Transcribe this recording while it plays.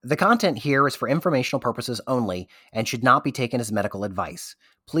The content here is for informational purposes only and should not be taken as medical advice.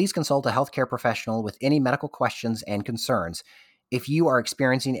 Please consult a healthcare professional with any medical questions and concerns. If you are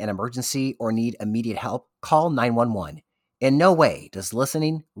experiencing an emergency or need immediate help, call 911. In no way does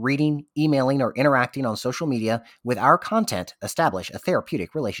listening, reading, emailing, or interacting on social media with our content establish a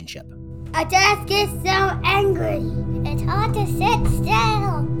therapeutic relationship. I just get so angry. It's hard to sit still.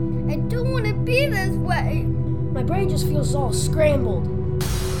 I don't want to be this way. My brain just feels all scrambled.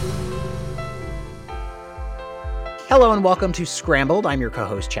 Hello and welcome to Scrambled. I'm your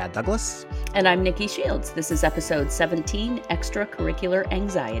co-host, Chad Douglas. And I'm Nikki Shields. This is episode 17, Extracurricular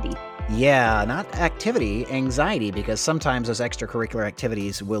Anxiety. Yeah, not activity, anxiety, because sometimes those extracurricular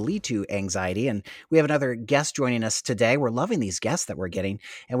activities will lead to anxiety. And we have another guest joining us today. We're loving these guests that we're getting.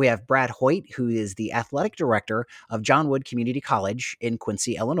 And we have Brad Hoyt, who is the athletic director of John Wood Community College in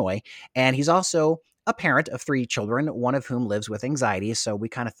Quincy, Illinois. And he's also a parent of 3 children, one of whom lives with anxiety. So we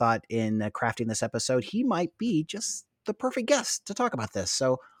kind of thought in crafting this episode, he might be just the perfect guest to talk about this.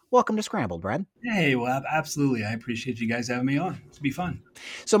 So welcome to Scrambled, Brad. Hey, well, absolutely. I appreciate you guys having me on. It'll be fun.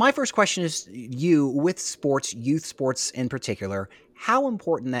 So my first question is, you, with sports, youth sports in particular, how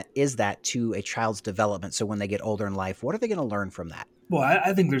important is that to a child's development? So when they get older in life, what are they going to learn from that? Well,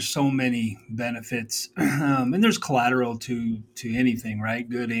 I think there's so many benefits, and there's collateral to anything, right?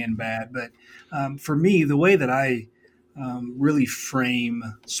 Good and bad. But for me, the way that I really frame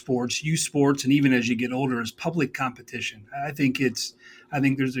sports, youth sports, and even as you get older, is public competition. I think there's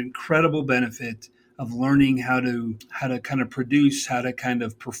an incredible benefit of learning how to kind of produce, how to kind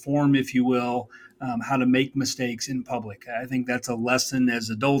of perform, if you will, how to make mistakes in public. I think that's a lesson as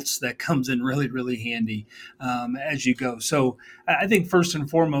adults that comes in really, really handy as you go. So I think first and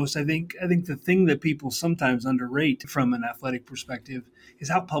foremost, I think the thing that people sometimes underrate from an athletic perspective is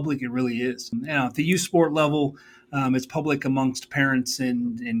how public it really is. Now, at the youth sport level, it's public amongst parents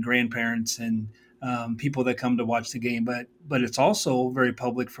and grandparents and people that come to watch the game, but it's also very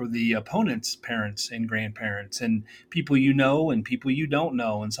public for the opponent's parents and grandparents and people you know and people you don't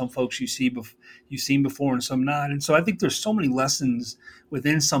know, and some folks you've seen before and some not. And so I think there's so many lessons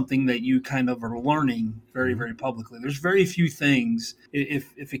within something that you kind of are learning very, very publicly. There's very few things.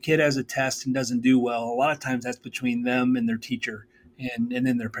 If a kid has a test and doesn't do well, a lot of times that's between them and their teacher and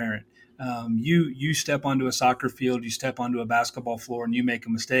then their parent. You step onto a soccer field, you step onto a basketball floor, and you make a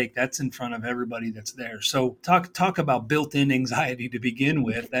mistake. That's in front of everybody that's there. So talk about built-in anxiety to begin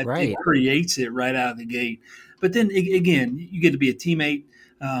with. That Right. It creates it right out of the gate. But then again, you get to be a teammate.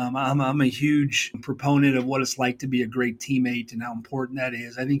 I'm a huge proponent of what it's like to be a great teammate and how important that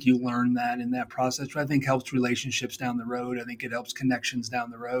is. I think you learn that in that process, which I think helps relationships down the road. I think it helps connections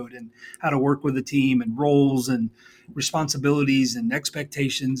down the road and how to work with a team and roles and responsibilities and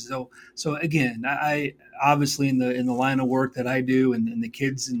expectations. So again, I obviously in the line of work that I do and the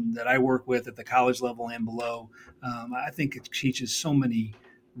kids that I work with at the college level and below, I think it teaches so many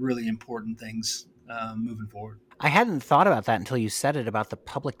really important things moving forward. I hadn't thought about that until you said it about the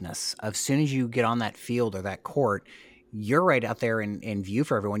publicness. As soon as you get on that field or that court, you're right out there in view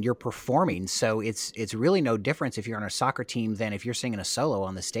for everyone. You're performing. So it's really no difference if you're on a soccer team than if you're singing a solo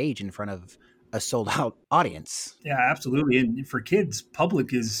on the stage in front of a sold out audience. Yeah, absolutely. And for kids,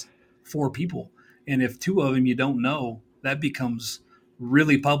 public is 4 people. And if 2 of them you don't know, that becomes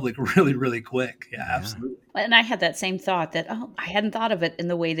really public really, really quick. Yeah, absolutely. And I had that same thought that, I hadn't thought of it in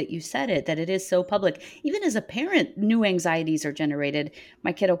the way that you said it, that it is so public. Even as a parent, new anxieties are generated.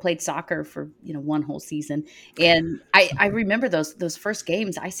 My kiddo played soccer for, one whole season. And I remember those first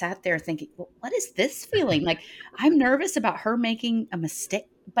games, I sat there thinking, well, what is this feeling? Like, I'm nervous about her making a mistake,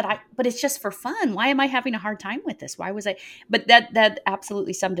 but it's just for fun. Why am I having a hard time with this? Why was I? But that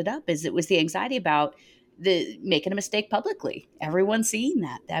absolutely summed it up. It was the anxiety about the making a mistake publicly, everyone seeing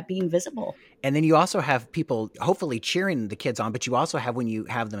that being visible. And then you also have people hopefully cheering the kids on, but you also have when you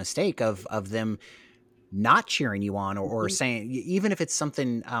have the mistake of them not cheering you on or saying, even if it's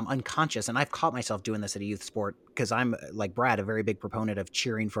something unconscious. And I've caught myself doing this at a youth sport because I'm, like Brad, a very big proponent of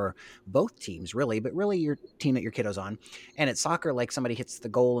cheering for both teams, really, but really your team that your kiddo's on. And at soccer, like somebody hits the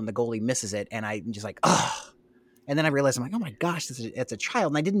goal and the goalie misses it. And I'm just like, oh. And then I realized, I'm like, oh my gosh, it's a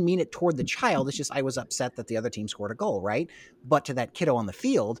child. And I didn't mean it toward the child. It's just I was upset that the other team scored a goal, right? But to that kiddo on the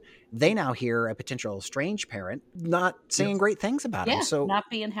field, they now hear a potential estranged parent not saying great things about him. So not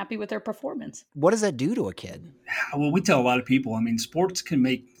being happy with their performance. What does that do to a kid? Well, we tell a lot of people, sports can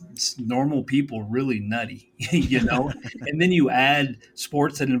make normal people really nutty, and then you add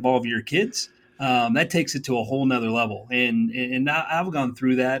sports that involve your kids. That takes it to a whole nother level. And I've gone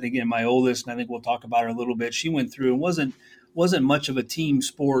through that. Again, my oldest, and I think we'll talk about her a little bit, she went through and wasn't much of a team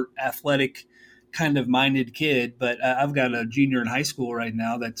sport athletic kind of minded kid, but I've got a junior in high school right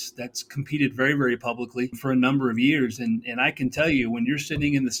now that's competed very, very publicly for a number of years. And I can tell you, when you're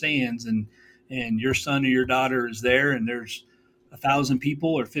sitting in the stands and your son or your daughter is there and there's 1,000 people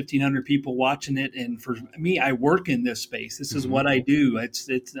or 1,500 people watching it. And for me, I work in this space. This is what I do. I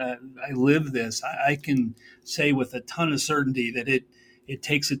live this. I can say with a ton of certainty that it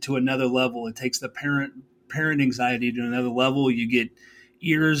takes it to another level. It takes the parent anxiety to another level. You get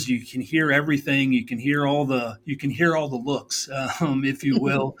ears, you can hear everything. You can hear all the looks, if you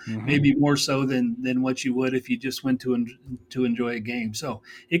will, maybe more so than what you would if you just went to enjoy a game. So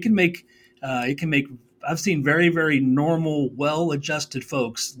it can make I've seen very, very normal, well-adjusted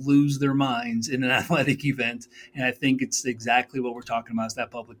folks lose their minds in an athletic event, and I think it's exactly what we're talking about, is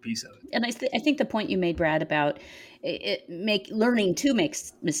that public piece of it. And I think the point you made, Brad, about learning to make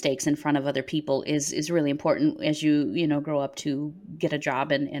mistakes in front of other people is really important as you grow up to get a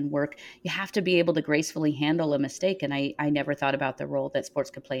job and work. You have to be able to gracefully handle a mistake, and I never thought about the role that sports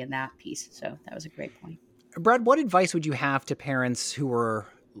could play in that piece. So that was a great point. Brad, what advice would you have to parents who are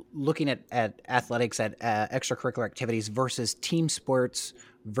looking at athletics, at extracurricular activities versus team sports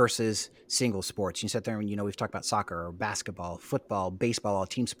versus single sports? You sit there and, we've talked about soccer or basketball, football, baseball, all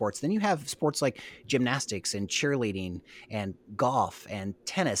team sports. Then you have sports like gymnastics and cheerleading and golf and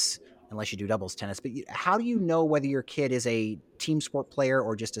tennis, unless you do doubles tennis. But how do you know whether your kid is a team sport player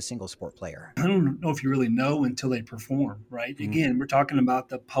or just a single sport player? I don't know if you really know until they perform, right? Again, we're talking about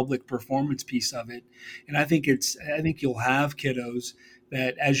the public performance piece of it. And I think you'll have kiddos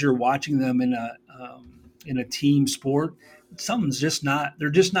that as you're watching them in a team sport, they're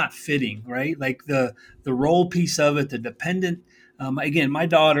just not fitting, right? Like the role piece of it, the dependent. Again, my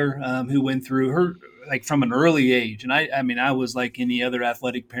daughter, who went through her, like from an early age, and I was like any other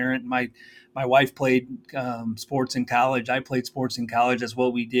athletic parent. My wife played sports in college. I played sports in college. That's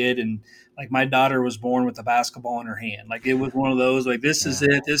what we did. And like my daughter was born with a basketball in her hand. Like it was one of those, like, this is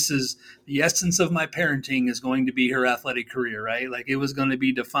it. This is the essence of my parenting is going to be her athletic career, right? Like it was going to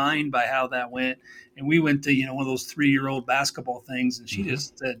be defined by how that went. And we went to, one of those 3-year-old basketball things. And she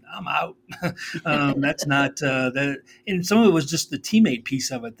just said, I'm out. That's not that. And some of it was just the teammate piece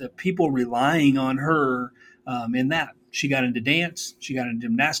of it, the people relying on her in that. She got into dance. She got into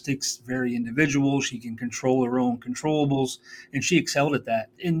gymnastics, very individual. She can control her own controllables, and she excelled at that.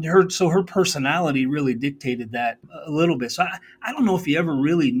 And her personality really dictated that a little bit. So I don't know if you ever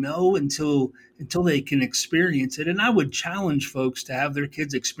really know until they can experience it. And I would challenge folks to have their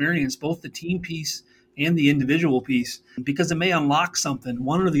kids experience both the team piece and the individual piece, because it may unlock something.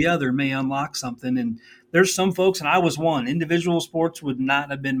 One or the other may unlock something. And there's some folks, and I was one, individual sports would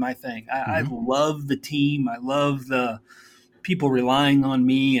not have been my thing. I love the team. I love the people relying on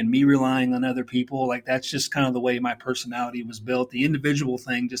me and me relying on other people. Like that's just kind of the way my personality was built. The individual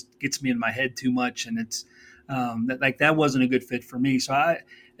thing just gets me in my head too much. And it's that wasn't a good fit for me. So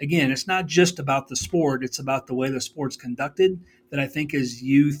again, it's not just about the sport. It's about the way the sport's conducted that I think as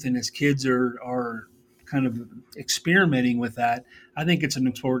youth and as kids are kind of experimenting with that, I think it's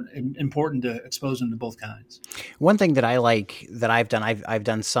important to expose them to both kinds. One thing that I like that I've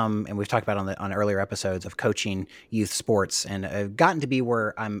done some, and we've talked about on earlier episodes of coaching youth sports, and I've gotten to be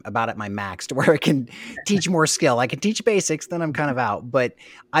where I'm about at my max to where I can teach more skill. I can teach basics, then I'm kind of out. But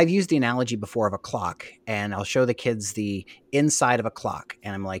I've used the analogy before of a clock, and I'll show the kids the inside of a clock.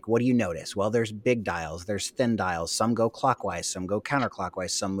 And I'm like, what do you notice? Well, there's big dials, there's thin dials. Some go clockwise, some go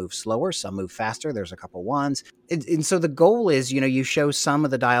counterclockwise, some move slower, some move faster. There's a couple ones. And so the goal is, you show some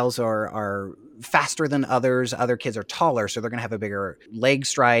of the dials are faster than others. Other kids are taller, so they're going to have a bigger leg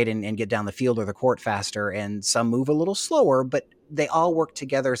stride and get down the field or the court faster. And some move a little slower, but they all work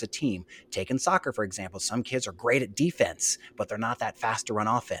together as a team. Take in soccer, for example, some kids are great at defense, but they're not that fast to run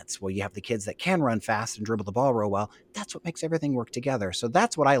offense. Well, you have the kids that can run fast and dribble the ball real well. That's what makes everything work together. So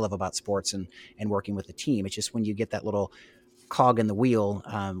that's what I love about sports and working with the team. It's just when you get that little cog in the wheel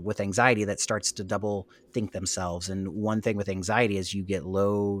with anxiety that starts to double think themselves. And one thing with anxiety is you get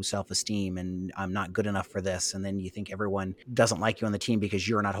low self-esteem and I'm not good enough for this. And then you think everyone doesn't like you on the team because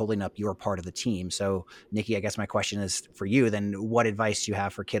you're not holding up your part of the team. So Nikki, I guess my question is for you then, what advice do you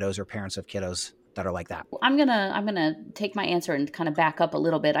have for kiddos or parents of kiddos that are like that? I'm gonna take my answer and kind of back up a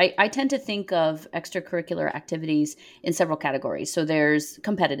little bit. I tend to think of extracurricular activities in several categories. So there's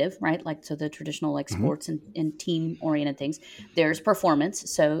competitive, right? Like so the traditional like sports and team oriented things. There's performance,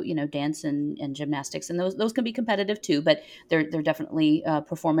 so dance and gymnastics, and those can be competitive too, but they're definitely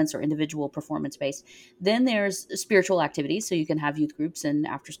performance or individual performance based. Then there's spiritual activities, so you can have youth groups and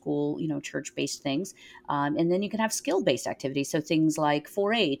after school church based things, and then you can have skill based activities, so things like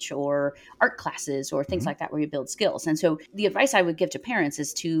 4-H or art classes classes or things like that where you build skills. And so the advice I would give to parents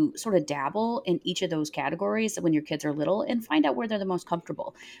is to sort of dabble in each of those categories when your kids are little and find out where they're the most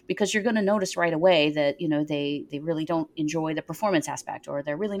comfortable, because you're going to notice right away that, they really don't enjoy the performance aspect, or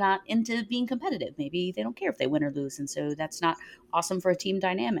they're really not into being competitive. Maybe they don't care if they win or lose. And so that's not awesome for a team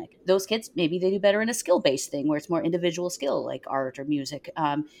dynamic. Those kids, maybe they do better in a skill-based thing where it's more individual skill like art or music.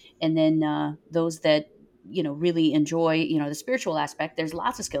 And then those that really enjoy, the spiritual aspect, there's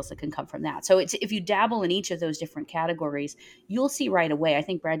lots of skills that can come from that. So if you dabble in each of those different categories, you'll see right away. I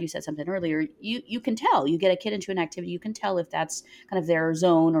think, Brad, you said something earlier, you can tell. You get a kid into an activity, you can tell if that's kind of their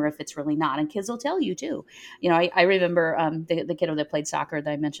zone or if it's really not. And kids will tell you too. I remember the kiddo that played soccer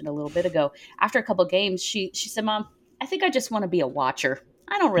that I mentioned a little bit ago. After a couple games, she said, "Mom, I think I just want to be a watcher.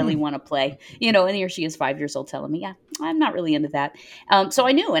 I don't really want to play," and here she is 5 years old telling me, "Yeah, I'm not really into that." So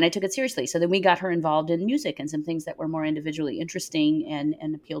I knew, and I took it seriously. So then we got her involved in music and some things that were more individually interesting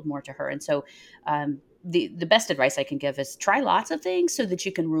and appealed more to her. And so the best advice I can give is try lots of things so that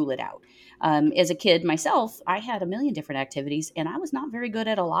you can rule it out. As a kid myself, I had a million different activities and I was not very good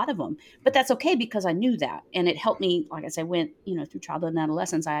at a lot of them, but that's okay because I knew that. And it helped me, like I said, went, through childhood and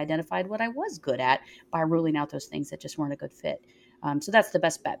adolescence, I identified what I was good at by ruling out those things that just weren't a good fit. So that's the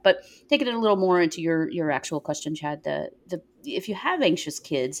best bet. But taking it a little more into your actual question, Chad, if you have anxious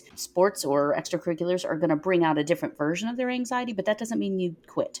kids, sports or extracurriculars are going to bring out a different version of their anxiety, but that doesn't mean you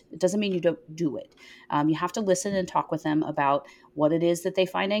quit. It doesn't mean you don't do it. You have to listen and talk with them about what it is that they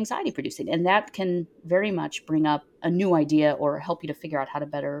find anxiety producing. And that can very much bring up a new idea or help you to figure out how to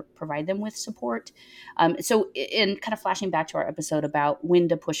better provide them with support. So in kind of flashing back to our episode about when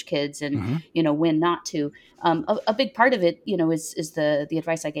to push kids and, when not to, a big part of it, is the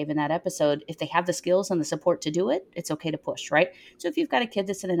advice I gave in that episode. If they have the skills and the support to do it, it's okay to push, right? So if you've got a kid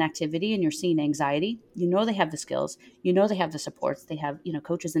that's in an activity and you're seeing anxiety, they have the skills, they have the supports, they have,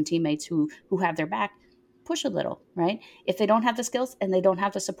 coaches and teammates who have their back. Push a little, right? If they don't have the skills and they don't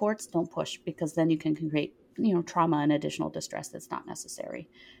have the supports, don't push, because then you can create, trauma and additional distress that's not necessary.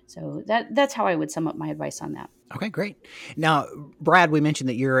 So that's how I would sum up my advice on that. Okay, great. Now, Brad, we mentioned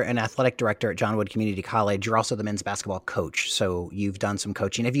that you're an athletic director at John Wood Community College. You're also the men's basketball coach. So you've done some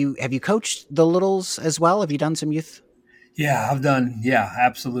coaching. Have you coached the littles as well? Have you done some youth? Yeah, I've done. Yeah,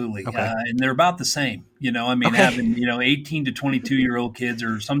 absolutely. Okay. And they're about the same, having, 18 to 22-year-old kids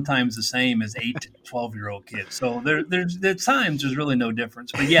are sometimes the same as 8 to 12-year-old kids. So there's times there's really no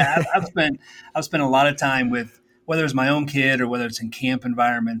difference. But yeah, I've spent a lot of time with, whether it's my own kid or whether it's in camp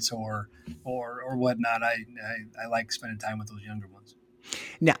environments or whatnot. I like spending time with those younger ones.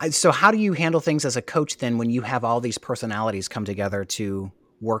 Now, so how do you handle things as a coach then when you have all these personalities come together to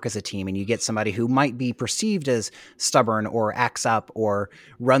work as a team and you get somebody who might be perceived as stubborn or acts up or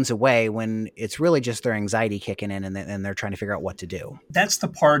runs away when it's really just their anxiety kicking in and they're trying to figure out what to do? That's the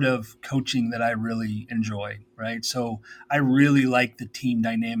part of coaching that I really enjoy, right? So I really like the team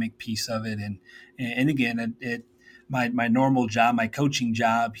dynamic piece of it. And again, my normal job, my coaching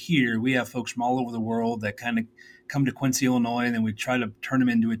job here, we have folks from all over the world that kind of come to Quincy, Illinois, and then we try to turn them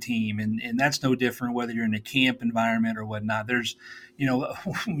into a team. And that's no different whether you're in a camp environment or whatnot. There's,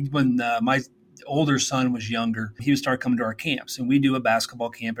 when my older son was younger, he would start coming to our camps. And we do a basketball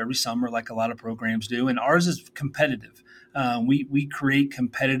camp every summer like a lot of programs do. And ours is competitive. We create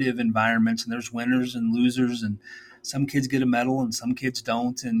competitive environments, and there's winners and losers, and some kids get a medal and some kids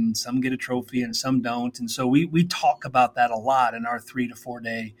don't, and some get a trophy and some don't. And so we talk about that a lot in our 3 to 4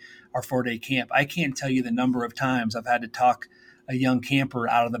 day camp. I can't tell you the number of times I've had to talk a young camper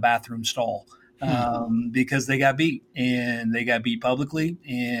out of the bathroom stall because they got beat, and they got beat publicly,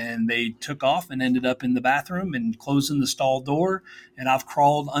 and they took off and ended up in the bathroom and closing the stall door. And I've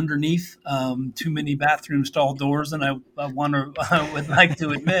crawled underneath too many bathroom stall doors than I would like to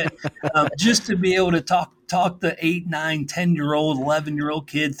admit, just to be able to talk the 8, 9, 10-year-old, 11-year-old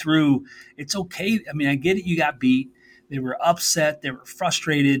kid through. It's okay. I mean, I get it. You got beat. They were upset. They were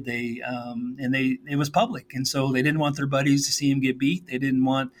frustrated. It was public. And so they didn't want their buddies to see him get beat.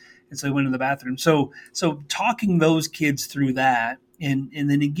 And so they went to the bathroom. So talking those kids through that. And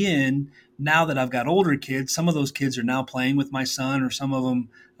then again, now that I've got older kids, some of those kids are now playing with my son, or some of them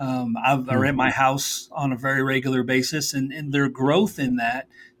are at my house on a very regular basis. And their growth in that,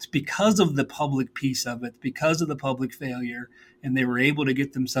 it's because of the public piece of it, because of the public failure, and they were able to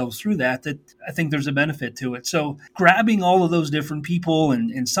get themselves through that I think there's a benefit to it. So grabbing all of those different people,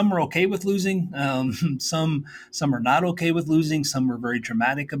 and some are okay with losing, some are not okay with losing, some are very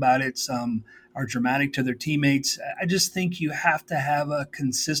dramatic about it, some are dramatic to their teammates. I just think you have to have a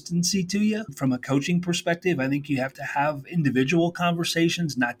consistency to you from a coaching perspective. I think you have to have individual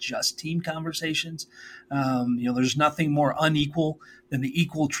conversations, not just team conversations. There's nothing more unequal than the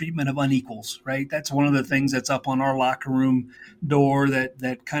equal treatment of unequals, right? That's one of the things that's up on our locker room door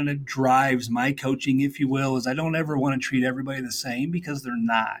that kind of drives my coaching, if you will, is I don't ever want to treat everybody the same because they're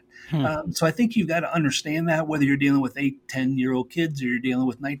not. So I think you've got to understand that, whether you're dealing with 8, 10-year-old kids or you're dealing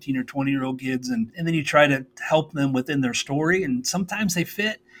with 19 or 20-year-old kids, and then you try to help them within their story. And sometimes they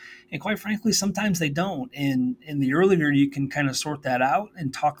fit. And quite frankly, sometimes they don't. And the earlier you can kind of sort that out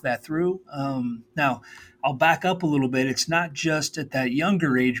and talk that through. Now, I'll back up a little bit. It's not just at that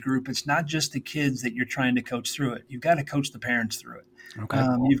younger age group. It's not just the kids that you're trying to coach through it. You've got to coach the parents through it. Okay.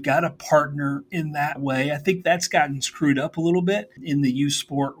 You've got to partner in that way. I think that's gotten screwed up a little bit in the youth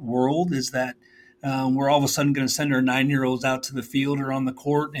sport world, is that we're all of a sudden going to send our 9-year-olds out to the field or on the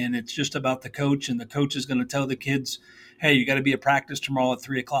court, and it's just about the coach, and the coach is going to tell the kids, hey, you got to be at practice tomorrow at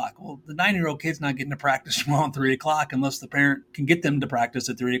 3:00. Well, the 9-year-old kid's not getting to practice tomorrow at 3:00 unless the parent can get them to practice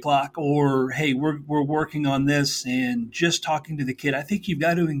at 3:00. Or, hey, we're working on this, and just talking to the kid. I think you've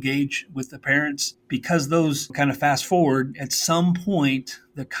got to engage with the parents, because those kind of fast forward at some point,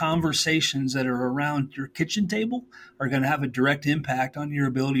 the conversations that are around your kitchen table are going to have a direct impact on your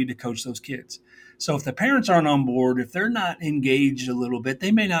ability to coach those kids. So if the parents aren't on board, if they're not engaged a little bit,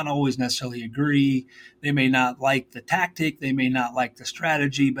 they may not always necessarily agree. They may not like the tactic. They may not like the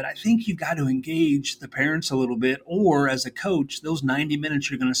strategy. But I think you've got to engage the parents a little bit. Or as a coach, those 90 minutes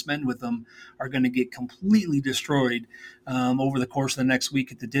you're going to spend with them are going to get completely destroyed over the course of the next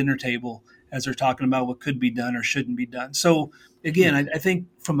week at the dinner table, as they're talking about what could be done or shouldn't be done. So again, I think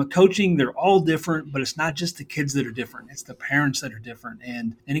from a coaching, they're all different, but it's not just the kids that are different. It's the parents that are different.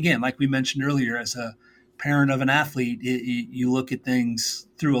 And again, like we mentioned earlier, as a parent of an athlete, you look at things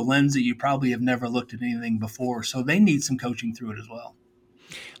through a lens that you probably have never looked at anything before. So they need some coaching through it as well.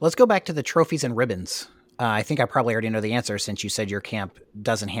 Let's go back to the trophies and ribbons. I think I probably already know the answer, since you said your camp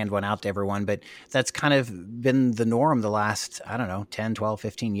doesn't hand one out to everyone, but that's kind of been the norm the last, 10, 12,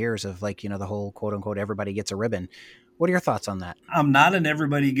 15 years of the whole quote unquote, everybody gets a ribbon. What are your thoughts on that? I'm not an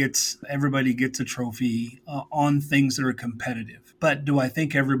everybody gets a trophy on things that are competitive, but do I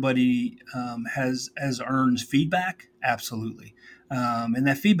think everybody has earned feedback? Absolutely. And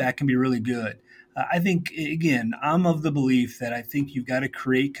that feedback can be really good. I think, again, I'm of the belief that I think you've got to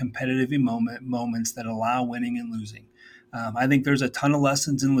create competitive moments that allow winning and losing. I think there's a ton of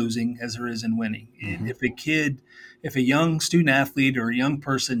lessons in losing as there is in winning. Mm-hmm. And if a young student athlete or a young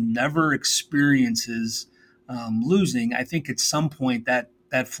person never experiences losing, I think at some point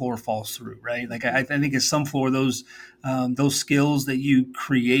that floor falls through, right? Like I think at some floor, those skills that you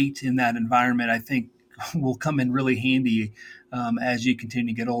create in that environment, I think will come in really handy as you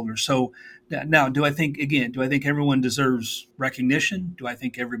continue to get older. So now, do I think everyone deserves recognition? Do I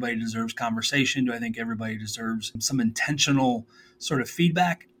think everybody deserves conversation? Do I think everybody deserves some intentional sort of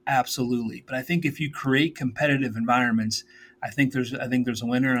feedback? Absolutely. But I think if you create competitive environments, I think there's a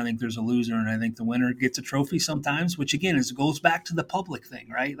winner, and I think there's a loser, and I think the winner gets a trophy sometimes, which again goes back to the public thing,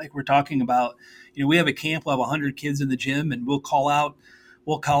 right? Like we're talking about, we have a camp, we'll have 100 kids in the gym, and we'll call out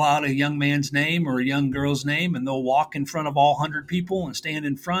a young man's name or a young girl's name, and they'll walk in front of all 100 people and stand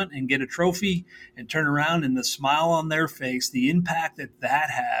in front and get a trophy and turn around, and the smile on their face, the impact that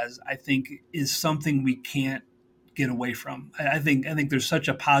has, I think, is something we can't get away from. I think there's such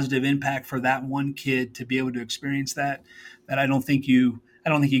a positive impact for that one kid to be able to experience that I don't think you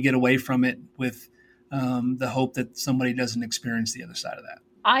get away from it with the hope that somebody doesn't experience the other side of that.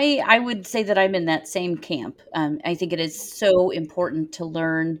 I would say that I'm in that same camp. I think it is so important to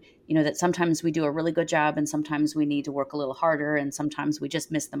learn, that sometimes we do a really good job and sometimes we need to work a little harder and sometimes we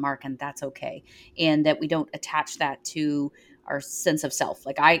just miss the mark, and that's okay. And that we don't attach that to our sense of self.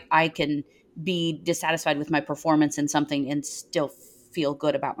 Like I can be dissatisfied with my performance in something and still feel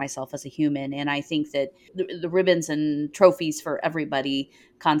good about myself as a human. And I think that the ribbons and trophies for everybody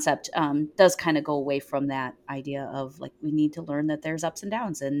concept does kind of go away from that idea of like, we need to learn that there's ups and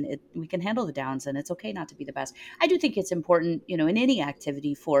downs, and we can handle the downs, and it's okay not to be the best. I do think it's important, in any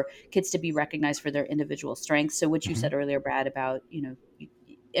activity for kids to be recognized for their individual strengths. So what you said earlier, Brad, about,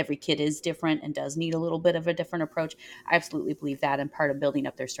 every kid is different and does need a little bit of a different approach. I absolutely believe that. And part of building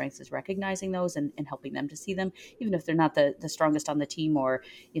up their strengths is recognizing those and helping them to see them, even if they're not the strongest on the team, or,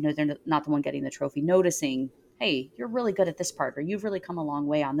 they're not the one getting the trophy, noticing, hey, you're really good at this part, or you've really come a long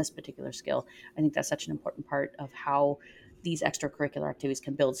way on this particular skill. I think that's such an important part of how these extracurricular activities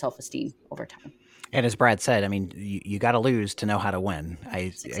can build self-esteem over time. And as Brad said, I mean, you got to lose to know how to win.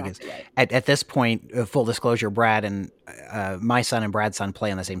 That's exactly I guess right. at this point, full disclosure, Brad and my son and Brad's son play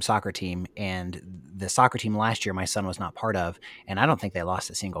on the same soccer team. And the soccer team last year, my son was not part of, and I don't think they lost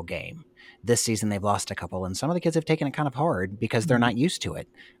a single game. This season, they've lost a couple, and some of the kids have taken it kind of hard because they're not used to it.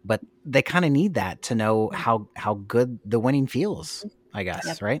 But they kind of need that to know how good the winning feels, I guess,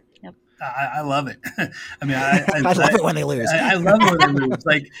 Yep. right? Yep. I love it. I mean, I love it when they lose. I love it when they lose.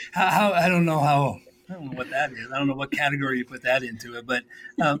 Like how I don't know what that is. I don't know what category you put that into it, but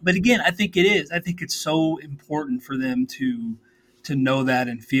again, I think it is. I think it's so important for them to know that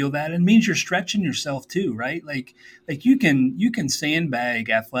and feel that. It means you're stretching yourself too, right? Like you can sandbag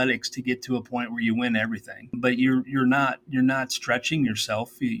athletics to get to a point where you win everything, but you're not stretching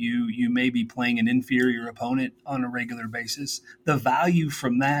yourself. You may be playing an inferior opponent on a regular basis. The value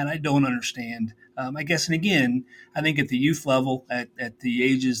from that, I don't understand. I guess, and again, I think at the youth level, at the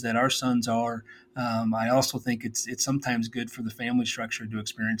ages that our sons are, I also think it's sometimes good for the family structure to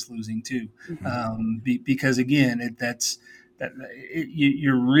experience losing too, because again,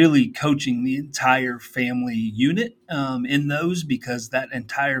 you're really coaching the entire family unit in those, because that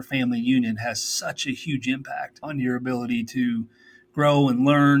entire family unit has such a huge impact on your ability to grow and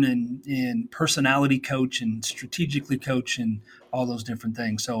learn and personality coach and strategically coach and all those different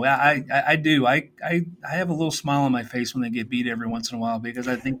things. So I do. I have a little smile on my face when they get beat every once in a while, because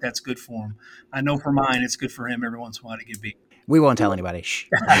I think that's good for them. I know for mine, it's good for him every once in a while to get beat. We won't tell anybody. Shh.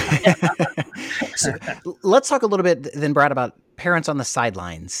 So, let's talk a little bit then, Brad, about parents on the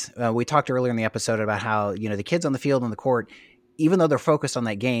sidelines. We talked earlier in the episode about how, the kids on the field and the court, even though they're focused on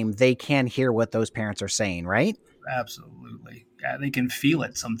that game, they can hear what those parents are saying, right? Absolutely. Yeah, they can feel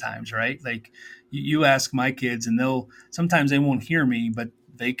it sometimes, right? Like you ask my kids and sometimes they won't hear me, but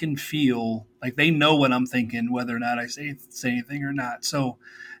they can feel like they know what I'm thinking, whether or not I say anything or not. So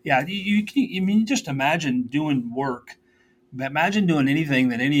yeah, you just imagine doing work. Imagine doing anything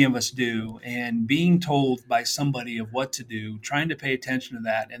that any of us do and being told by somebody of what to do, trying to pay attention to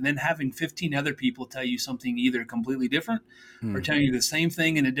that, and then having 15 other people tell you something either completely different or telling you the same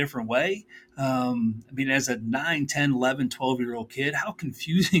thing in a different way. I mean, as a 9, 10, 11, 12-year-old kid, how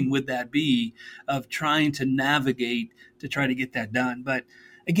confusing would that be of trying to navigate to try to get that done? But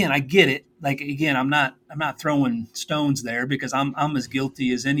again, I get it. Like, again, I'm not throwing stones there, because I'm as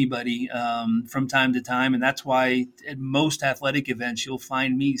guilty as anybody from time to time. And that's why at most athletic events, you'll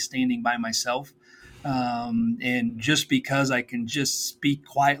find me standing by myself. And just because I can just speak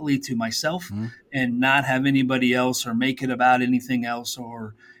quietly to myself and not have anybody else or make it about anything else,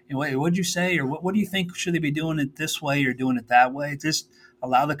 or, what'd you say? Or what do you think? Should they be doing it this way or doing it that way? Just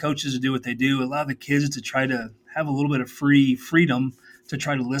allow the coaches to do what they do. Allow the kids to try to have a little bit of freedom to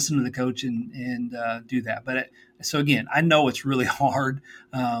try to listen to the coach and do that. But so again, I know it's really hard,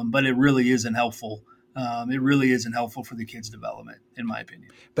 but it really isn't helpful. It really isn't helpful for the kids' development, in my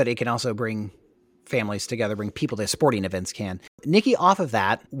opinion. But it can also bring families together, bring people to sporting events can. Nikki, off of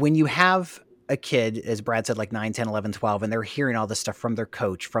that, when you have a kid, as Brad said, like 9, 10, 11, 12, and they're hearing all this stuff from their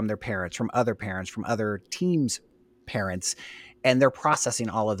coach, from their parents, from other teams' parents, and they're processing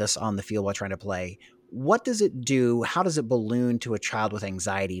all of this on the field while trying to play, what does it do? How does it balloon to a child with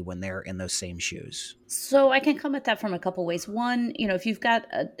anxiety when they're in those same shoes? So I can come at that from a couple ways. One, if you've got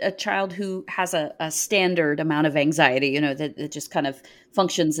a child who has a standard amount of anxiety, that just kind of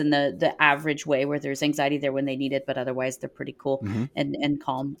functions in the average way, where there's anxiety there when they need it, but otherwise they're pretty cool and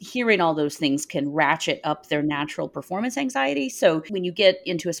calm. Hearing all those things can ratchet up their natural performance anxiety. So when you get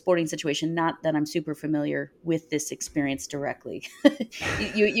into a sporting situation, not that I'm super familiar with this experience directly,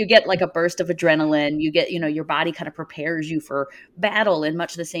 you get like a burst of adrenaline. You get, your body kind of prepares you for battle in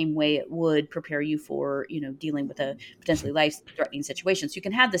much the same way it would prepare you for, dealing with a potentially life-threatening situation. So you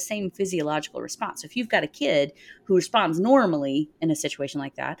can have the same physiological response. So if you've got a kid who responds normally in a situation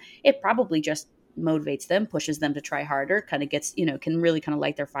like that, it probably just motivates them, pushes them to try harder, kind of gets, can really kind of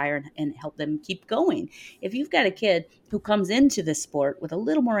light their fire and help them keep going. If you've got a kid who comes into this sport with a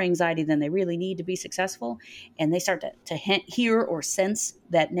little more anxiety than they really need to be successful, and they start to hear or sense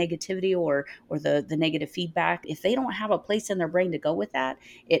that negativity or the negative feedback, if they don't have a place in their brain to go with that,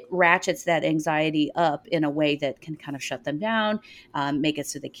 it ratchets that anxiety up in a way that can kind of shut them down, make it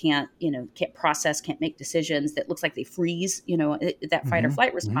so they can't process, can't make decisions, that looks like they freeze. That fight or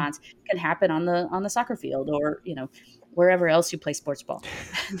flight response can happen on the soccer field, or wherever else you play sports ball.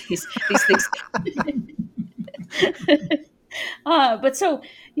 these things. But so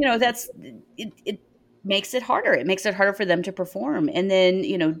that's it makes it harder. It makes it harder for them to perform. And then,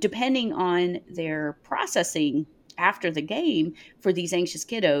 depending on their processing after the game, for these anxious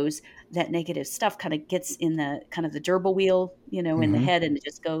kiddos, that negative stuff kind of gets in the kind of the gerbil wheel, in the Mm-hmm. head, and it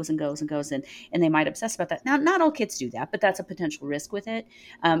just goes and goes and goes, and they might obsess about that. Now, not all kids do that, but that's a potential risk with it.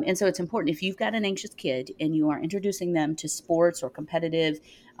 And so it's important, if you've got an anxious kid and you are introducing them to sports or competitive,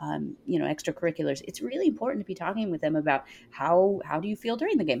 extracurriculars, it's really important to be talking with them about how do you feel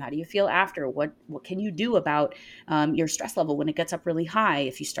during the game? How do you feel after? What can you do about your stress level when it gets up really high?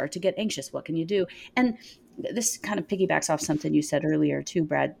 If you start to get anxious, what can you do? And this kind of piggybacks off something you said earlier too,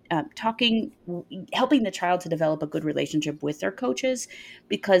 Brad, helping the child to develop a good relationship with their coaches,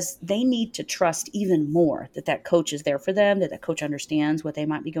 because they need to trust even more that coach is there for them, that coach understands what they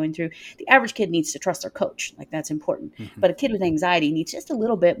might be going through. The average kid needs to trust their coach. Like, that's important. Mm-hmm. But a kid with anxiety needs just a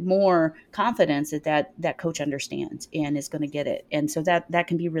little bit more confidence that coach understands and is going to get it. And so that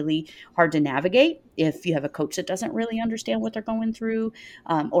can be really hard to navigate if you have a coach that doesn't really understand what they're going through,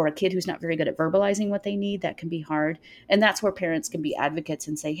 or a kid who's not very good at verbalizing what they need. That can be hard. And that's where parents can be advocates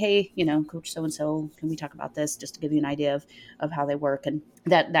and say, hey, coach so-and-so, can we talk about this, just to give you an idea of how they work? And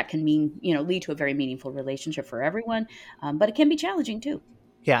that can lead to a very meaningful relationship for everyone. But it can be challenging too.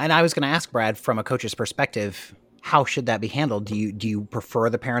 Yeah. And I was going to ask, Brad, from a coach's perspective, how should that be handled? Do you prefer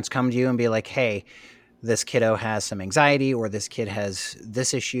the parents come to you and be like, hey, this kiddo has some anxiety, or this kid has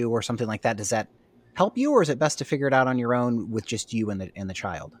this issue or something like that? Does that help you, or is it best to figure it out on your own with just you and the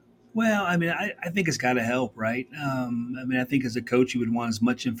child? Well, I mean, I think it's got to help, right? I think as a coach, you would want as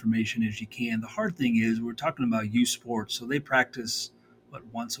much information as you can. The hard thing is we're talking about youth sports, so they practice,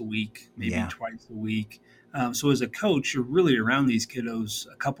 once a week, maybe twice a week. So as a coach, you're really around these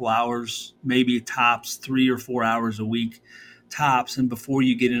kiddos a couple hours, maybe tops 3 or 4 hours a week, tops, and before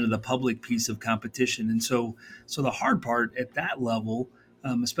you get into the public piece of competition. And so the hard part at that level,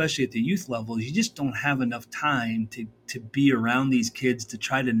 especially at the youth level, you just don't have enough time to be around these kids to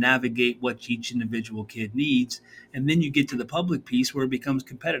try to navigate what each individual kid needs. And then you get to the public piece where it becomes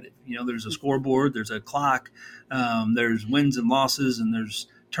competitive. There's a scoreboard, there's a clock, there's wins and losses, and there's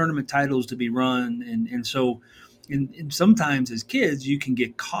tournament titles to be run. And so and sometimes as kids, you can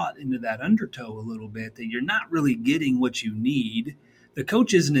get caught into that undertow a little bit, that you're not really getting what you need. The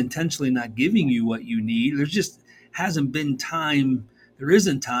coach isn't intentionally not giving you what you need. There's just hasn't been time. There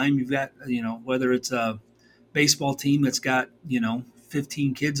isn't time. You've got, whether it's a baseball team that's got,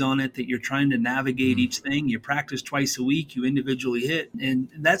 15 kids on it that you're trying to navigate each thing. You practice twice a week, you individually hit. And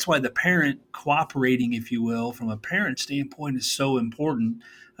that's why the parent cooperating, if you will, from a parent standpoint is so important,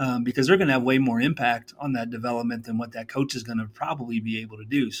 because they're going to have way more impact on that development than what that coach is going to probably be able to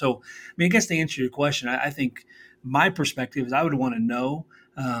do. So, I guess to answer your question, I think my perspective is I would want to know.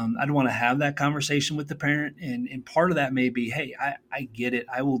 I'd want to have that conversation with the parent. And part of that may be, hey, I get it.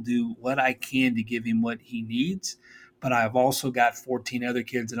 I will do what I can to give him what he needs. But I've also got 14 other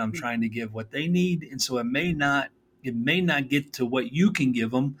kids that I'm trying to give what they need. And so it may not get to what you can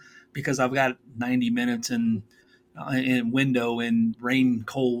give them, because I've got 90 minutes in window in rain,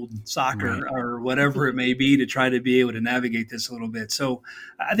 cold soccer, right, or whatever it may be, to try to be able to navigate this a little bit. So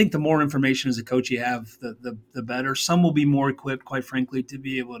I think the more information as a coach you have, the better. Some will be more equipped, quite frankly, to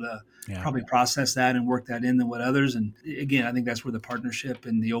be able to probably process that and work that in than what others. And again, I think that's where the partnership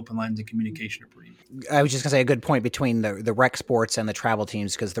and the open lines of communication are pretty. I was just going to say a good point between the rec sports and the travel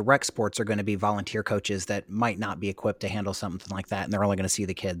teams, because the rec sports are going to be volunteer coaches that might not be equipped to handle something like that. And they're only going to see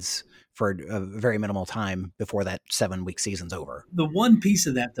the kids for a very minimal time before that 7-week season's over. The one piece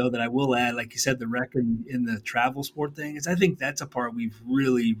of that, though, that I will add, like you said, the rec in the travel sport thing, is I think that's a part we've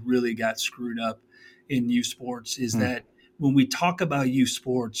really, really got screwed up in youth sports, is that when we talk about youth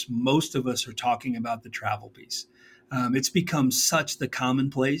sports, most of us are talking about the travel piece. It's become such the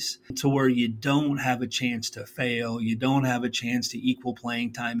commonplace to where you don't have a chance to fail. You don't have a chance to equal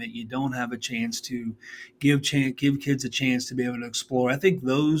playing time it. You don't have a chance to give kids a chance to be able to explore. I think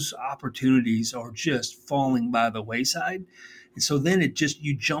those opportunities are just falling by the wayside. And so then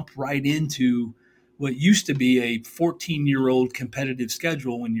you jump right into what used to be a 14-year-old competitive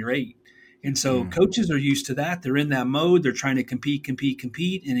schedule when you're 8. And so coaches are used to that. They're in that mode. They're trying to compete.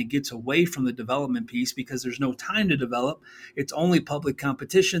 And it gets away from the development piece because there's no time to develop. It's only public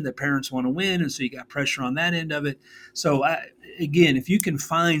competition that parents want to win. And so you got pressure on that end of it. So again, if you can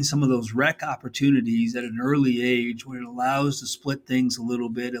find some of those rec opportunities at an early age where it allows to split things a little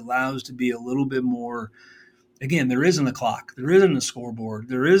bit, allows to be a little bit more. Again, there isn't a clock. There isn't a scoreboard.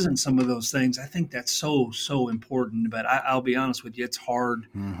 There isn't some of those things. I think that's so important. But I'll be honest with you, it's hard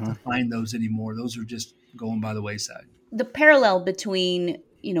to find those anymore. Those are just going by the wayside. The parallel between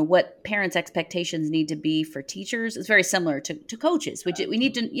what parents' expectations need to be for teachers is very similar to coaches, which we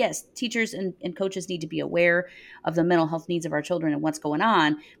need to, yes, teachers and coaches need to be aware of the mental health needs of our children and what's going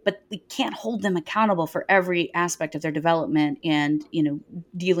on, but we can't hold them accountable for every aspect of their development and,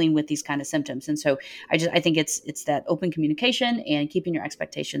 dealing with these kind of symptoms. And so I think it's that open communication and keeping your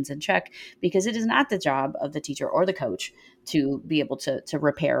expectations in check, because it is not the job of the teacher or the coach to be able to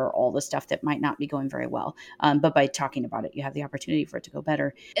repair all the stuff that might not be going very well. But by talking about it, you have the opportunity for it to go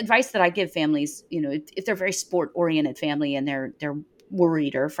better. Advice that I give families, if they're a very sport-oriented family and they're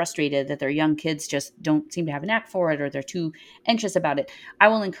worried or frustrated that their young kids just don't seem to have a knack for it, or they're too anxious about it, I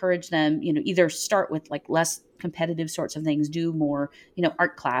will encourage them, either start with like less competitive sorts of things, do more,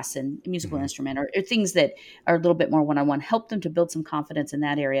 art class and musical instrument or things that are a little bit more one-on-one, help them to build some confidence in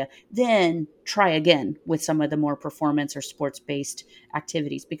that area, then try again with some of the more performance or sports-based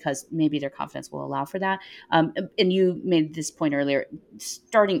activities, because maybe their confidence will allow for that. And you made this point earlier,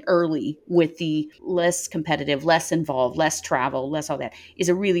 starting early with the less competitive, less involved, less travel, less all that is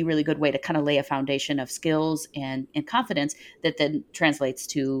a really, really good way to kind of lay a foundation of skills and confidence that then translates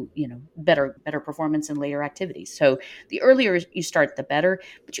to, better performance and later activities. So the earlier you start, the better,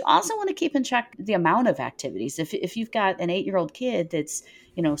 but you also want to keep in check the amount of activities. If you've got an 8-year-old kid that's,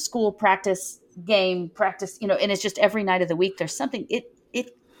 school, practice, game, practice, and it's just every night of the week, there's something,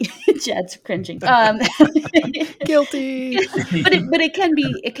 Chad's cringing. Guilty. But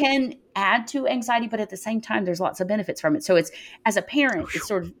it can add to anxiety, but at the same time, there's lots of benefits from it. So it's, as a parent, it's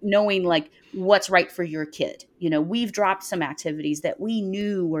sort of knowing like what's right for your kid. We've dropped some activities that we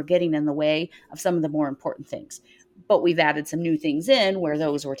knew were getting in the way of some of the more important things, but we've added some new things in where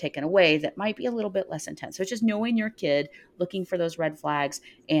those were taken away that might be a little bit less intense. So it's just knowing your kid, looking for those red flags,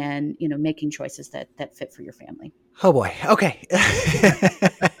 and, making choices that fit for your family. Oh boy. Okay.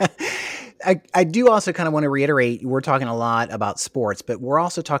 I do also kind of want to reiterate, we're talking a lot about sports, but we're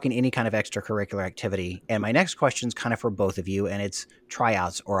also talking any kind of extracurricular activity. And my next question is kind of for both of you, and it's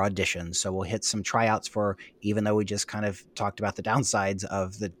tryouts or auditions. So we'll hit some tryouts for, even though we just kind of talked about the downsides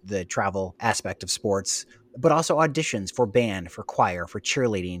of the travel aspect of sports, but also auditions for band, for choir, for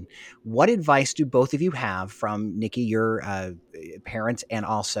cheerleading. What advice do both of you have from Nikki, your parent, and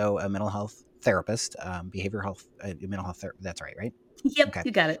also a mental health therapist, behavioral health, mental health therapist? That's right? Yep, okay.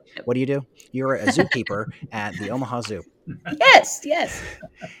 You got it. What do? You're a zookeeper at the Omaha Zoo. Yes.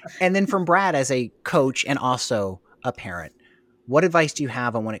 And then from Brad, as a coach and also a parent, what advice do you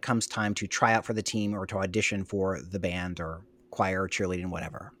have on when it comes time to try out for the team or to audition for the band or choir or cheerleading,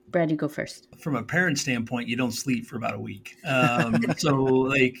 whatever? Brad, you go first. From a parent standpoint, you don't sleep for about a week. So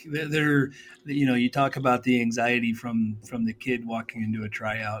like you talk about the anxiety from the kid walking into a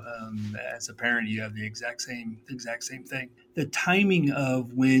tryout. As a parent, you have the exact same thing. The timing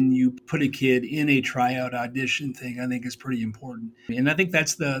of when you put a kid in a tryout audition thing, I think, is pretty important. And I think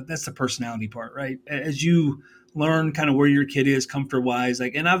that's the personality part, right? As you learn kind of where your kid is comfort wise,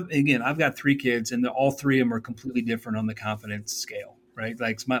 and I've got 3 kids, and all 3 of them are completely different on the confidence scale. Right.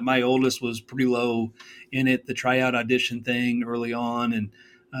 Like my oldest was pretty low in it, the tryout audition thing early on, and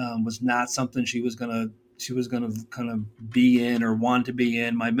was not something she was going to kind of be in or want to be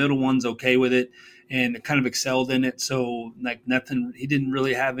in. My middle one's okay with it and kind of excelled in it. So like nothing, he didn't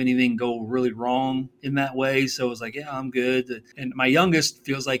really have anything go really wrong in that way. So it was like, yeah, I'm good. And my youngest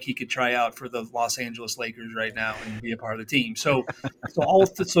feels like he could try out for the Los Angeles Lakers right now and be a part of the team. So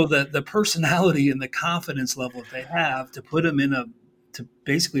the personality and the confidence level that they have to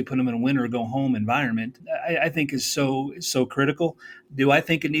basically put them in a win or go home environment, I think is so critical. Do I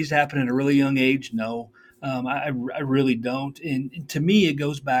think it needs to happen at a really young age? No, I really don't. And to me, it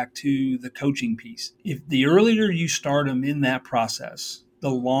goes back to the coaching piece. If the earlier you start them in that process, the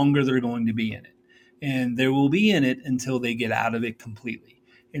longer they're going to be in it. And they will be in it until they get out of it completely.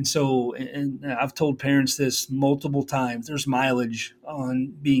 And so, and I've told parents this multiple times, there's mileage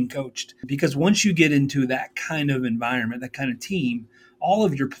on being coached, because once you get into that kind of environment, that kind of team, all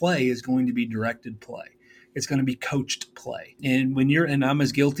of your play is going to be directed play. It's going to be coached play. And and I'm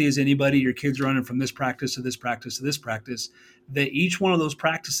as guilty as anybody, your kids are running from this practice to this practice to this practice, that each one of those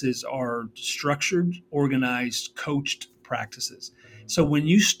practices are structured, organized, coached practices. So when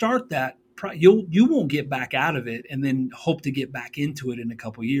you start that, you won't get back out of it and then hope to get back into it in a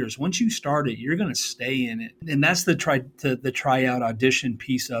couple of years. Once you start it, you're going to stay in it. And that's the tryout audition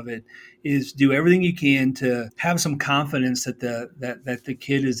piece of it, is do everything you can to have some confidence that the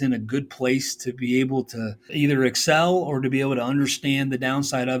kid is in a good place to be able to either excel or to be able to understand the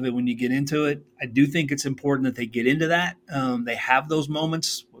downside of it when you get into it. I do think it's important that they get into that. They have those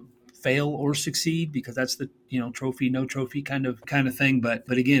moments, fail or succeed, because that's the trophy, no trophy kind of thing. But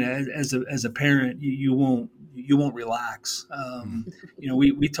again, as a parent, you won't you won't relax.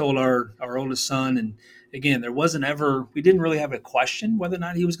 We told our oldest son, and again, we didn't really have a question whether or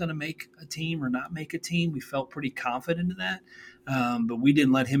not he was going to make a team or not make a team. We felt pretty confident in that, but we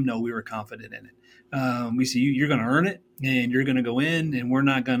didn't let him know we were confident in it. We said, you're going to earn it, and you're going to go in, and we're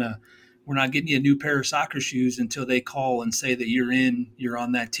not getting you a new pair of soccer shoes until they call and say that you're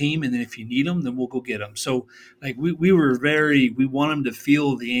on that team. And then if you need them, then we'll go get them. So like we want him to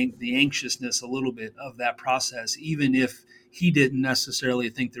feel the anxiousness a little bit of that process, even if he didn't necessarily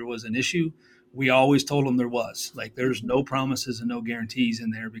think there was an issue. We always told him there was. Like, there's no promises and no guarantees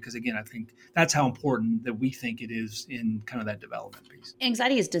in there, because again, I think that's how important that we think it is in kind of that development piece.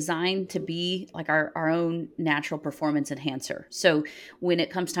 Anxiety is designed to be like our own natural performance enhancer. So when it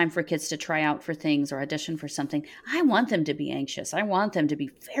comes time for kids to try out for things or audition for something, I want them to be anxious. I want them to be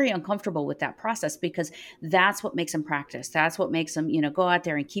very uncomfortable with that process, because that's what makes them practice. That's what makes them, go out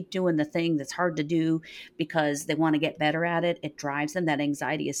there and keep doing the thing that's hard to do because they want to get better at it. It drives them. That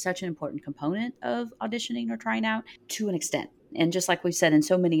anxiety is such an important component of auditioning or trying out to an extent. And just like we've said in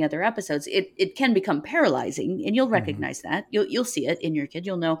so many other episodes, it can become paralyzing, and you'll recognize that. You'll see it in your kid.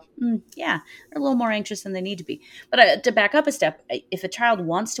 You'll know, yeah, they're a little more anxious than they need to be. But to back up a step, if a child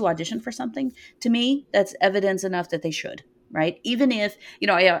wants to audition for something, to me, that's evidence enough that they should. Right. Even if,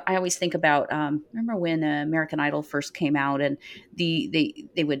 I always think about, remember when American Idol first came out, and they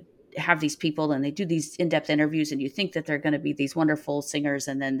would have these people and they do these in-depth interviews, and you think that they're going to be these wonderful singers,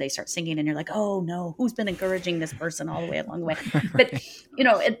 and then they start singing and you're like, oh no, who's been encouraging this person all the way along the way? But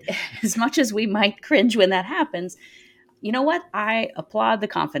as much as we might cringe when that happens, you know what? I applaud the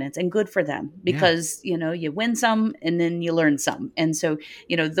confidence, and good for them, because, you win some and then you learn some. And so,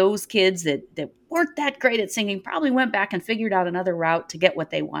 those kids that weren't that great at singing probably went back and figured out another route to get what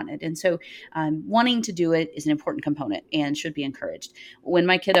they wanted. And so wanting to do it is an important component and should be encouraged. When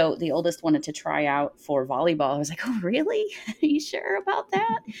my kiddo, the oldest, wanted to try out for volleyball, I was like, oh, really? Are you sure about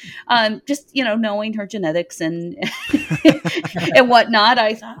that? Just, knowing her genetics and and whatnot,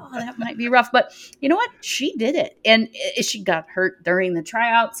 I thought, oh, that might be rough. But you know what? She did it. And she got hurt during the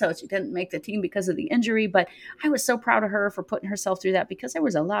tryout, so she didn't make the team because of the injury. But I was so proud of her for putting herself through that, because there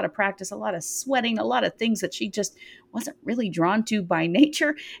was a lot of practice, a lot of sweating, a lot of things that she just wasn't really drawn to by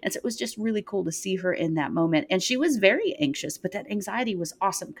nature. And so it was just really cool to see her in that moment. And she was very anxious, but that anxiety was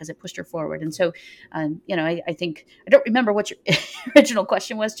awesome because it pushed her forward. And so, I think, I don't remember what your original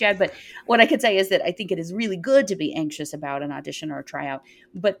question was, Chad, but what I could say is that I think it is really good to be anxious about an audition or a tryout,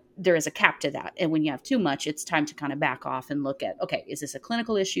 but there is a cap to that. And when you have too much, it's time to kind of back off and look at, okay, is this a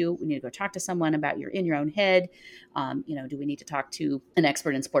clinical issue? We need to go talk to someone about in your own head. Do we need to talk to an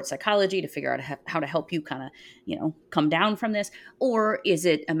expert in sports psychology to figure out how to help you kind of, come down from this? Or is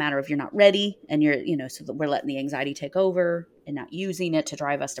it a matter of you're not ready and you're, so that we're letting the anxiety take over and not using it to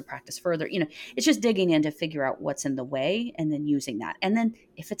drive us to practice further? It's just digging in to figure out what's in the way and then using that. And then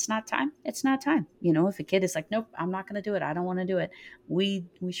if it's not time, it's not time. If a kid is like, nope, I'm not going to do it, I don't want to do it, we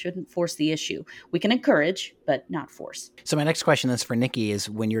shouldn't force the issue. We can encourage, but not force. So my next question is for Nikki, is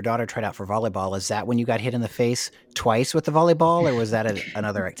when your daughter tried out for volleyball, is that when you got hit in the face twice with the volleyball, or was that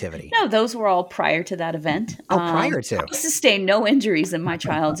another activity? No, those were all prior to that event. Oh, prior to. I sustained no injuries in my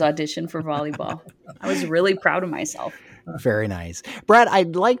child's audition for volleyball. I was really proud of myself. Very nice. Brad,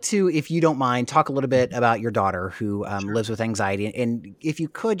 I'd like to, if you don't mind, talk a little bit about your daughter who lives with anxiety. And if you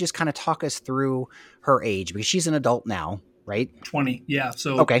could just kind of talk us through her age, because she's an adult now, right? 20. Yeah.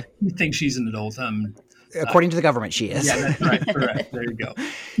 So okay. You think she's an adult. According to the government, she is. Yeah, that's right. Correct. There you go.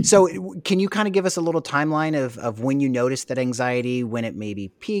 So can you kind of give us a little timeline of when you noticed that anxiety, when it maybe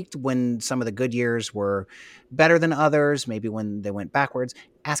peaked, when some of the good years were better than others, maybe when they went backwards,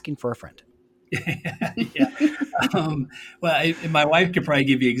 asking for a friend? Yeah. My wife could probably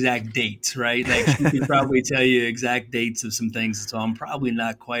give you exact dates, right? Like, she could probably tell you exact dates of some things. So I'm probably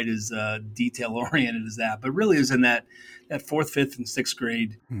not quite as detail oriented as that. But really, it was in that fourth, fifth, and sixth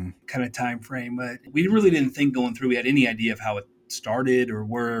grade kind of time frame. But we really didn't think going through we had any idea of how it started or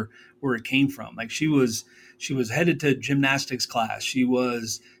where it came from. Like, she was headed to gymnastics class. She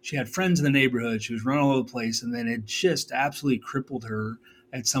had friends in the neighborhood. She was running all over the place, and then it just absolutely crippled her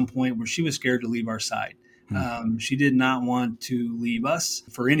at some point where she was scared to leave our side. She did not want to leave us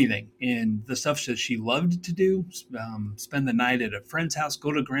for anything. And the stuff that she loved to do, spend the night at a friend's house,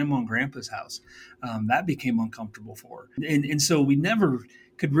 go to grandma and grandpa's house, that became uncomfortable for her. And so we never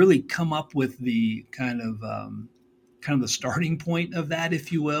could really come up with the kind of the starting point of that,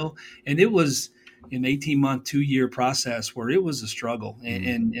 if you will. And it was an 18-month, 2-year process where it was a struggle.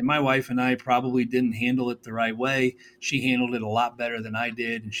 And my wife and I probably didn't handle it the right way. She handled it a lot better than I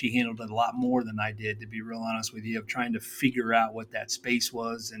did, and she handled it a lot more than I did, to be real honest with you, of trying to figure out what that space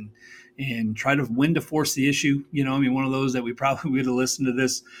was and try to when to force the issue. I mean, one of those that we probably would have listened to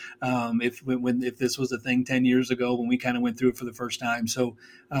this if this was a thing 10 years ago when we kind of went through it for the first time. So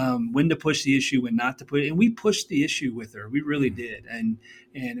when to push the issue, when not to put it. And we pushed the issue with her. We really did. And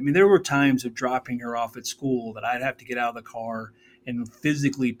I mean, there were times of dropping her off at school that I'd have to get out of the car and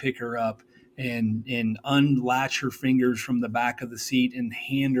physically pick her up and unlatch her fingers from the back of the seat and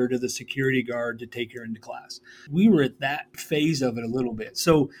hand her to the security guard to take her into class. We were at that phase of it a little bit.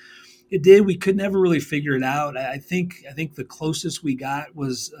 So we could never really figure it out. I think the closest we got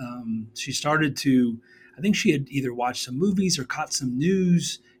was she started to, I think she had either watched some movies or caught some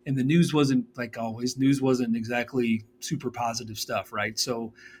news, and the news wasn't, like always, news wasn't exactly super positive stuff, right?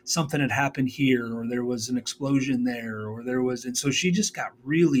 So something had happened here, or there was an explosion there, and so she just got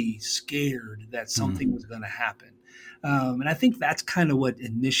really scared that something was going to happen. And I think that's kind of what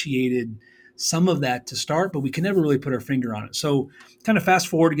initiated some of that to start, but we can never really put our finger on it. So kind of fast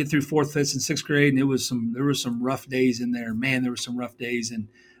forward to get through 4th, 5th, and 6th grade, and there was some rough days in there. Man, there were some rough days, and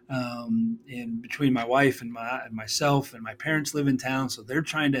between my wife and myself and my parents live in town, so they're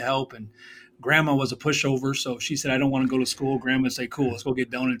trying to help. And Grandma was a pushover, so she said, "I don't want to go to school." Grandma would say, "Cool, let's go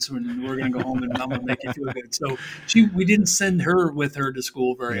get donuts, and we're going to go home, and I'm going to make you feel good." So we didn't send her with her to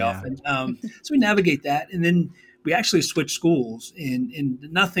school very often. So we navigate that, and then we actually switched schools, and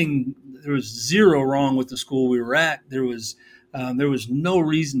nothing. There was zero wrong with the school we were at. There was no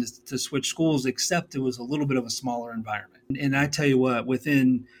reason to switch schools, except it was a little bit of a smaller environment. And I tell you what,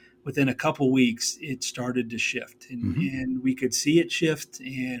 within a couple weeks, it started to shift, and we could see it shift.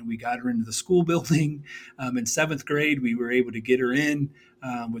 And we got her into the school building. In 7th grade, we were able to get her in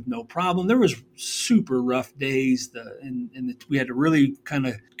with no problem. There was super rough days, we had to really kind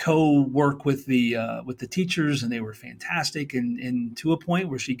of co-work with the teachers, and they were fantastic. And to a point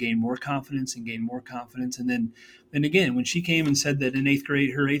where she gained more confidence. And then again, when she came and said that in her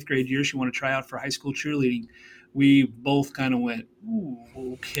 8th grade year, she wanted to try out for high school cheerleading, we both kind of went, "Ooh,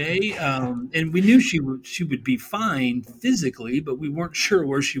 okay." And we knew she would be fine physically, but we weren't sure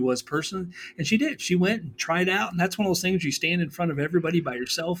where she was personally. And she did. She went and tried out. And that's one of those things, you stand in front of everybody by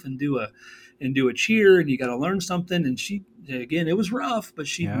yourself and do a cheer, and you got to learn something. And she, again, it was rough, but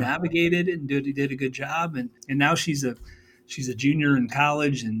she navigated it and did a good job. And now she's a junior in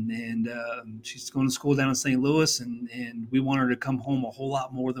college, and she's going to school down in St. Louis, and we want her to come home a whole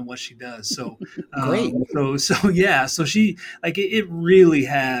lot more than what she does. So great. So she, like, it really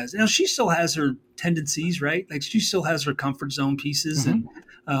has. Now she still has her tendencies, right? Like, she still has her comfort zone pieces, and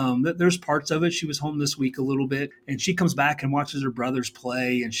there's parts of it. She was home this week a little bit, and she comes back and watches her brothers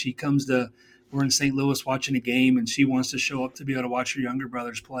play, and we're in St. Louis watching a game, and she wants to show up to be able to watch her younger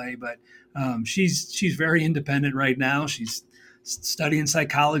brothers play. But she's very independent right now. She's studying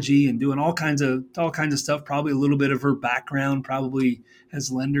psychology and doing all kinds of stuff. Probably a little bit of her background probably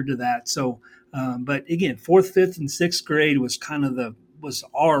has lent her to that. So, but again, 4th, 5th, and 6th grade was was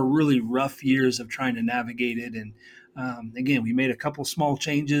our really rough years of trying to navigate it. And again, we made a couple small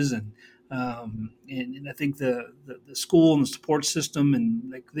changes, and I think the school and the support system,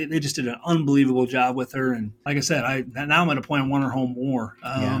 and like they just did an unbelievable job with her. And like I said, now I'm at a point I want her home more.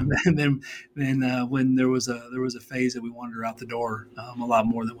 And then when there was a phase that we wanted her out the door a lot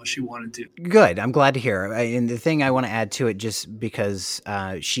more than what she wanted to. Good. I'm glad to hear. And the thing I want to add to it, just because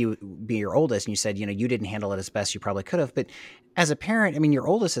she would be your oldest, and you said, you didn't handle it as best you probably could have, but as a parent, I mean, your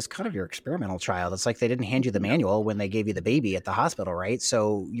oldest is kind of your experimental child. It's like they didn't hand you the manual when they gave you the baby at the hospital, right?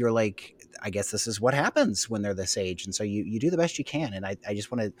 So you're like, I guess this is what happens when they're this age. And so you do the best you can. And I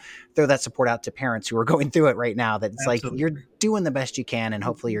just want to throw that support out to parents who are going through it right now, that it's Absolutely. Like you're doing the best you can, and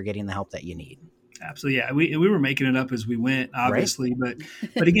hopefully you're getting the help that you need. Absolutely. Yeah. We were making it up as we went, obviously, right?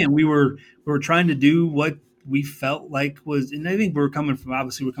 but again, we were trying to do what we felt like was, and I think we're coming from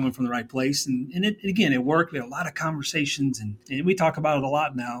the right place. And it worked. We had a lot of conversations, and we talk about it a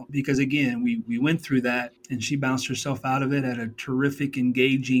lot now, because again, we went through that, and she bounced herself out of it, at a terrific,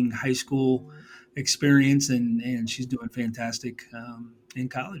 engaging high school experience. And she's doing fantastic in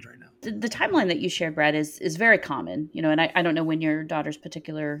college right now. The timeline that you shared, Brad, is very common, and I don't know when your daughter's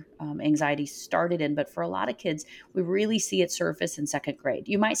particular anxiety started in, but for a lot of kids, we really see it surface in 2nd grade.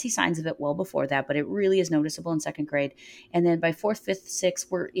 You might see signs of it well before that, but it really is noticeable in 2nd grade. And then by 4th, 5th,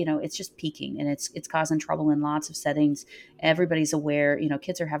 6th, it's just peaking, and it's causing trouble in lots of settings. Everybody's aware,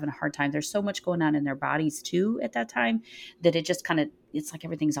 kids are having a hard time. There's so much going on in their bodies too at that time, that it just it's like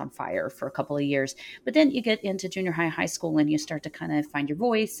everything's on fire for a couple of years. But then you get into junior high school, and you start to kind of find find your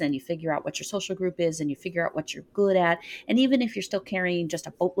voice and you figure out what your social group is and you figure out what you're good at. And even if you're still carrying just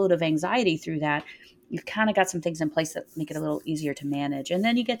a boatload of anxiety through that, you've kind of got some things in place that make it a little easier to manage. And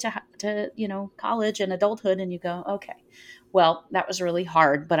then you get to college and adulthood and you go, okay, well, that was really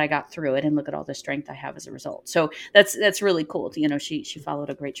hard, but I got through it and look at all the strength I have as a result. So that's really cool. She followed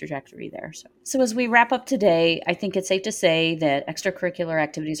a great trajectory there. So as we wrap up today, I think it's safe to say that extracurricular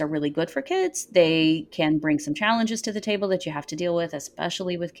activities are really good for kids. They can bring some challenges to the table that you have to deal with,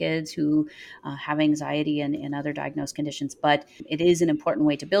 especially with kids who have anxiety and other diagnosed conditions. But it is an important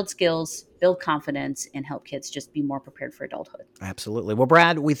way to build skills, build confidence, and help kids just be more prepared for adulthood. Absolutely. Well,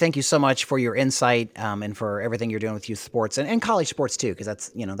 Brad, we thank you so much for your insight and for everything you're doing with youth sports and college sports too, because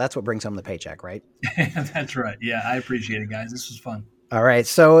that's what brings home the paycheck, right? That's right. Yeah, I appreciate it, guys. This was fun. All right.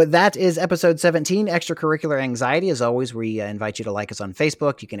 So that is episode 17, Extracurricular Anxiety. As always, we invite you to like us on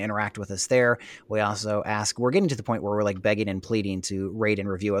Facebook. You can interact with us there. We also we're getting to the point where we're like begging and pleading to rate and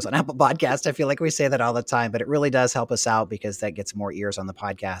review us on Apple Podcasts. I feel like we say that all the time, but it really does help us out because that gets more ears on the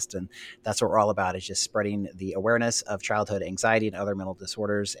podcast. And that's what we're all about, is just spreading the awareness of childhood anxiety and other mental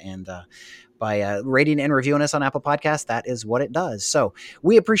disorders. And by rating and reviewing us on Apple Podcasts, that is what it does. So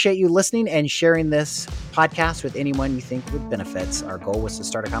we appreciate you listening and sharing this podcast with anyone you think would benefit. Our goal was to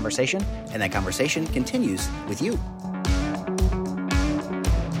start a conversation, and that conversation continues with you.